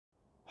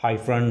Hi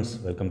friends,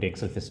 welcome to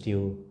Excel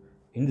Festive.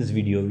 In this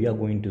video, we are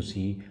going to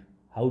see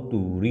how to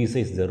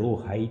resize the row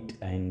height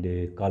and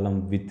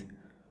column width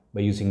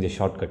by using the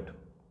shortcut.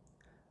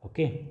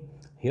 Okay,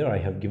 here I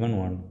have given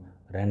one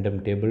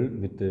random table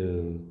with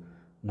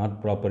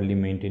not properly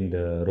maintained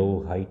the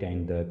row height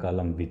and the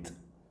column width.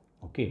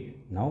 Okay,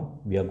 now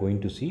we are going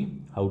to see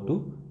how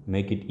to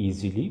make it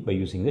easily by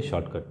using the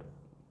shortcut.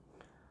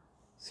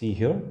 See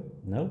here,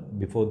 now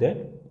before that,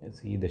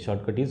 see the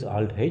shortcut is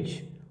Alt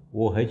H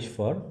OH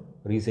for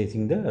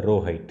resizing the row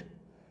height.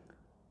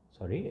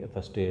 Sorry,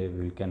 first we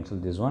will cancel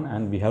this one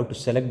and we have to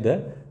select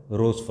the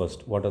rows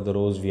first. What are the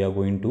rows we are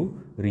going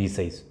to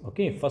resize?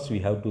 Okay, first we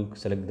have to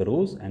select the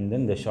rows and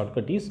then the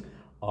shortcut is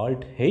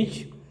Alt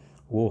H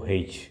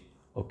OH.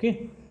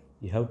 Okay,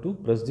 you have to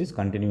press this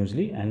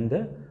continuously and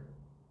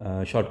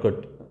the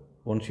shortcut,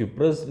 once you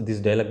press, this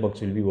dialog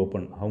box will be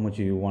open. How much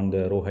you want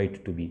the row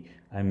height to be?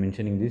 I am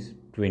mentioning this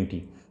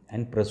 20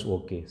 and press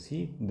OK.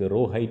 See, the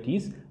row height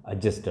is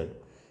adjusted.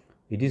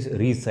 It is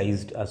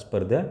resized as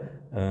per the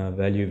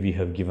value we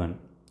have given.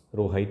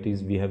 Row height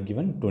is we have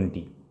given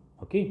 20.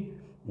 Okay.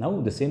 Now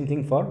the same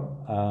thing for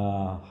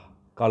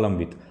column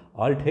width.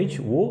 Alt H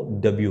O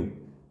W.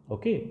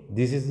 Okay.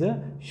 This is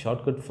the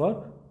shortcut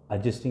for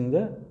adjusting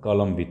the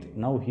column width.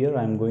 Now here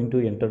I am going to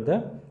enter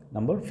the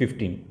number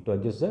 15 to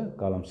adjust the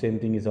column. Same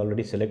thing is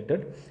already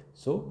selected.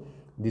 So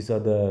these are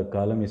the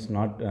column is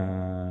not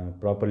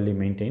properly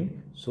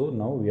maintained. So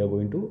now we are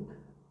going to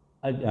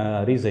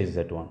resize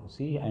that one.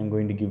 See, I am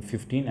going to give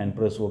 15 and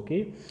press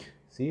OK.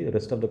 See, the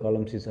rest of the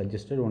columns is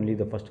adjusted, only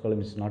the first column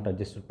is not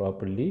adjusted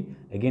properly.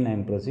 Again I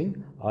am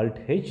pressing Alt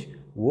H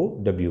O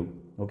W.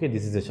 Okay,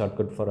 this is the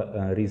shortcut for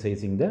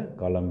resizing the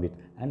column width,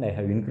 and I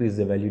have increased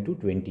the value to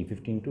 20,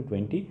 15 to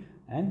 20,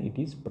 and it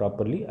is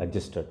properly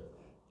adjusted.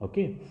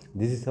 Okay,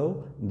 this is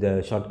how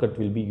the shortcut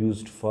will be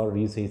used for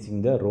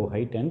resizing the row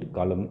height and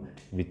column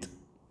width.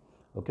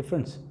 Okay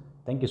friends,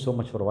 thank you so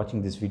much for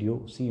watching this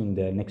video. See you in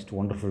the next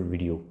wonderful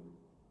video.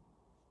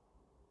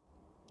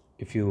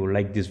 If you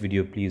like this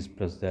video, please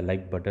press the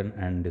like button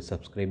and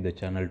subscribe the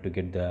channel to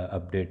get the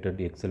updated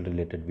Excel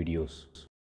related videos.